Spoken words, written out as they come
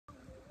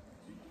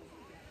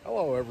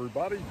Hello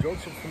everybody,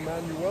 Joseph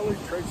Emanuelli,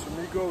 Tres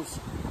Amigos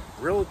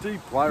Realty,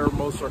 Playa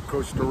Hermosa,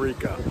 Costa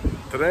Rica.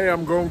 Today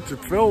I'm going to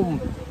film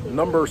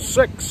number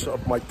 6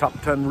 of my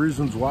top 10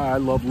 reasons why I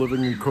love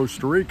living in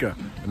Costa Rica.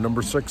 And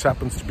number 6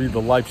 happens to be the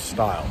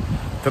lifestyle.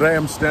 Today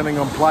I'm standing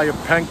on Playa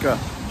Penca,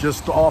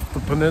 just off the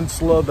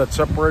peninsula that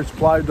separates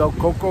Playa del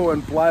Coco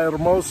and Playa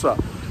Hermosa.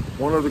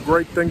 One of the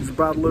great things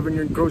about living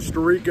in Costa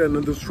Rica and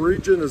in this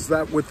region is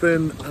that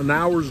within an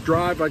hour's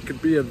drive, I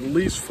could be at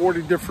least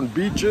 40 different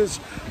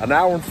beaches. An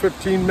hour and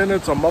 15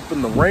 minutes, I'm up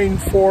in the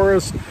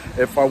rainforest.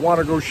 If I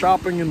want to go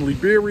shopping in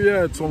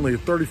Liberia, it's only a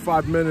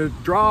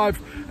 35-minute drive.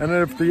 And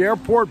then if the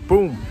airport,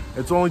 boom,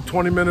 it's only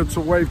 20 minutes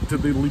away to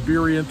the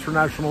Liberia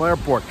International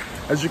Airport.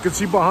 As you can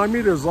see behind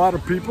me, there's a lot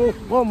of people.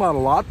 Well, not a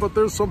lot, but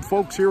there's some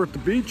folks here at the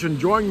beach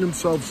enjoying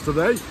themselves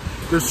today.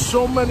 There's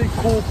so many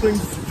cool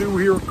things to do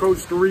here in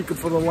Costa Rica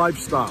for the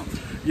lifestyle.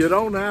 You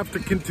don't have to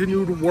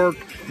continue to work.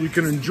 You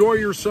can enjoy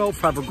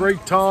yourself, have a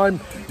great time.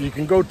 You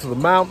can go to the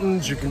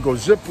mountains. You can go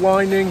zip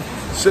lining,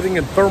 sitting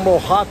in thermal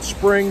hot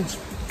springs,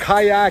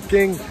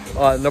 kayaking,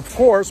 and of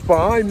course,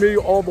 behind me,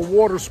 all the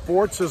water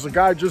sports. There's a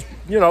guy just,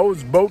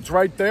 his boat's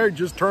right there. He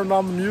just turned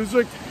on the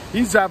music.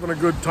 He's having a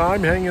good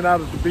time hanging out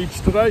at the beach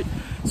today.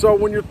 So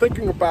when you're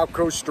thinking about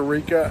Costa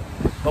Rica,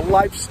 the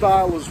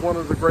lifestyle is one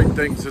of the great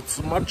things. It's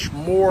a much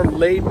more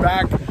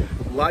laid-back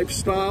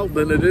lifestyle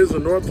than it is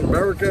in North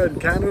America and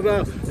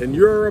Canada and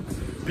Europe.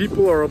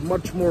 People are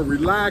much more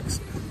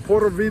relaxed.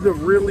 Pura Vida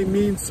really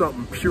means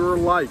something, pure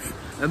life.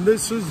 And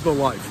this is the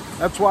life.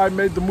 That's why I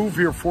made the move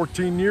here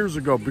 14 years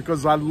ago,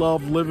 because I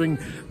love living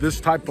this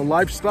type of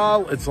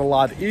lifestyle. It's a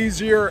lot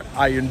easier.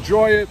 I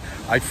enjoy it.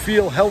 I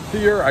feel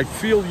healthier. I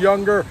feel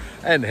younger.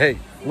 And hey,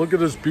 look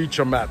at this beach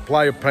I'm at,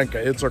 Playa Penca.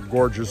 It's a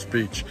gorgeous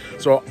beach.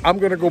 So I'm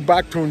going to go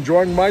back to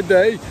enjoying my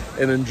day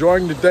and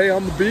enjoying the day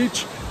on the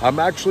beach. I'm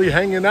actually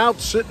hanging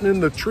out, sitting in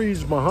the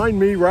trees behind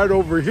me right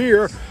over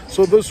here.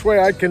 So this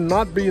way I can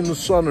not be in the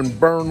sun and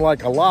burn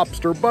like a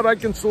lobster, but I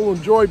can still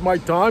enjoy my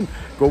time,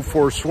 go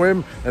for a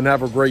swim, and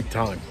have a great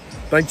time.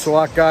 Thanks a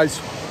lot, guys.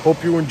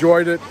 Hope you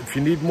enjoyed it. If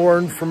you need more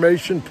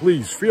information,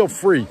 please feel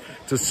free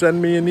to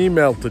send me an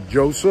email to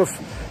Joseph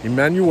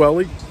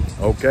Emanuelli,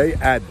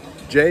 at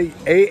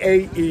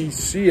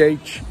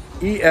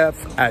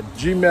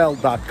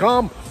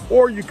JAAECHEF@gmail.com,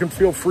 or you can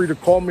feel free to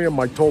call me on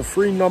my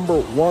toll-free number,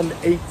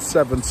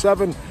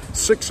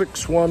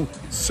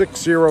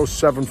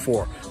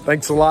 1-877-661-6074.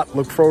 Thanks a lot.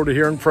 Look forward to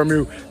hearing from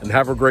you, and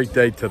have a great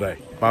day today.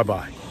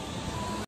 Bye-bye.